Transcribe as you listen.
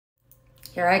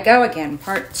Here I go again,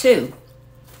 part 2.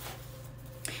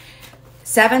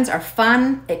 7s are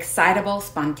fun, excitable,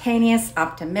 spontaneous,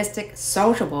 optimistic,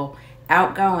 sociable,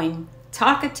 outgoing,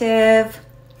 talkative.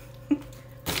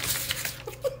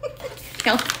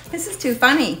 This is too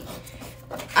funny.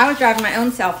 I was driving my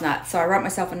own self nuts, so I wrote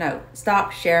myself a note.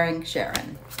 Stop sharing,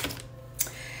 Sharon.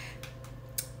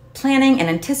 Planning and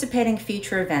anticipating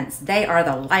future events. They are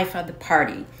the life of the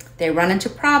party. They run into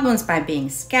problems by being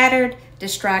scattered,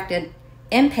 distracted,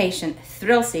 impatient,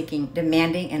 thrill-seeking,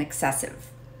 demanding, and excessive.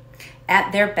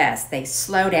 At their best, they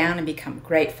slow down and become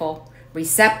grateful,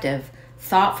 receptive,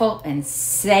 thoughtful, and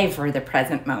savor the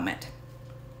present moment.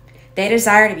 They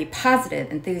desire to be positive,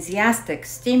 enthusiastic,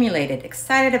 stimulated,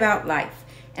 excited about life,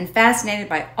 and fascinated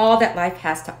by all that life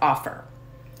has to offer.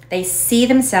 They see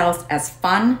themselves as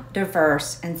fun,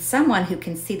 diverse, and someone who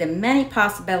can see the many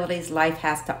possibilities life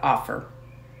has to offer.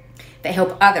 They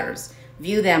hope others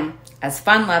view them as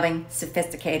fun-loving,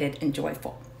 sophisticated, and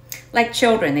joyful. Like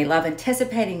children, they love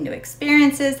anticipating new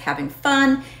experiences, having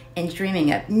fun, and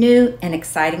dreaming up new and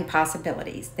exciting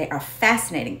possibilities. They are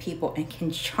fascinating people and can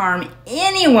charm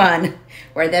anyone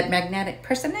with their magnetic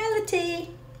personality.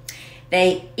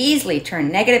 They easily turn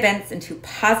negative events into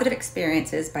positive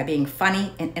experiences by being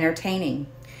funny and entertaining.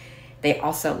 They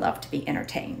also love to be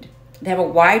entertained. They have a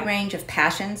wide range of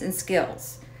passions and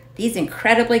skills. These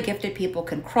incredibly gifted people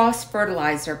can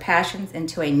cross-fertilize their passions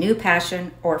into a new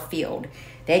passion or field.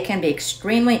 They can be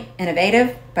extremely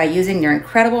innovative by using their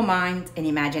incredible minds and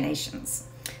imaginations.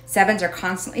 7s are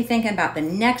constantly thinking about the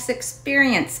next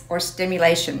experience or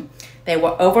stimulation. They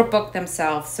will overbook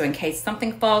themselves, so in case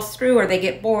something falls through or they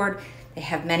get bored, they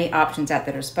have many options at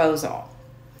their disposal.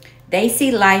 They see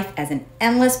life as an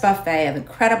endless buffet of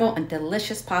incredible and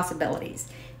delicious possibilities.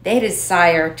 They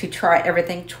desire to try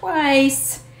everything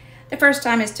twice. The first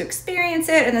time is to experience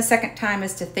it, and the second time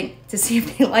is to see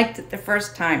if they liked it the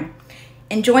first time.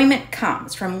 Enjoyment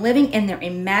comes from living in their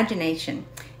imagination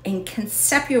and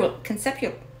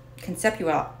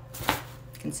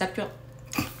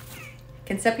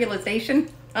conceptualization.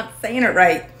 I'm saying it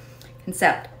right.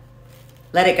 Concept.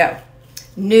 Let it go.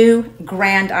 New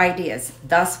grand ideas.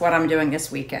 Thus what I'm doing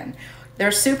this weekend.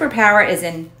 Their superpower is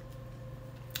in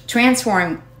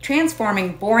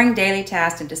transforming boring daily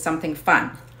tasks into something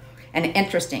fun and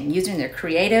interesting, using their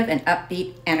creative and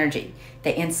upbeat energy.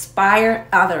 They inspire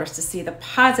others to see the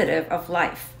positive of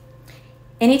life.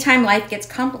 Anytime life gets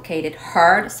complicated,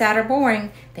 hard, sad, or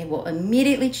boring, they will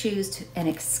immediately choose an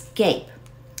escape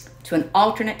to an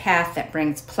alternate path that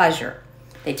brings pleasure.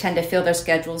 They tend to fill their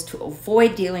schedules to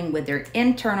avoid dealing with their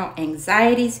internal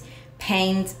anxieties,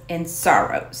 pains, and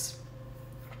sorrows.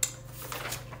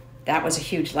 That was a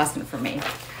huge lesson for me.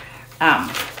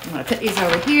 I'm going to put these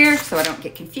over here so I don't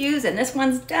get confused. And this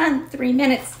one's done. 3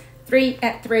 minutes, 3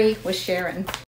 at 3 with Sharon.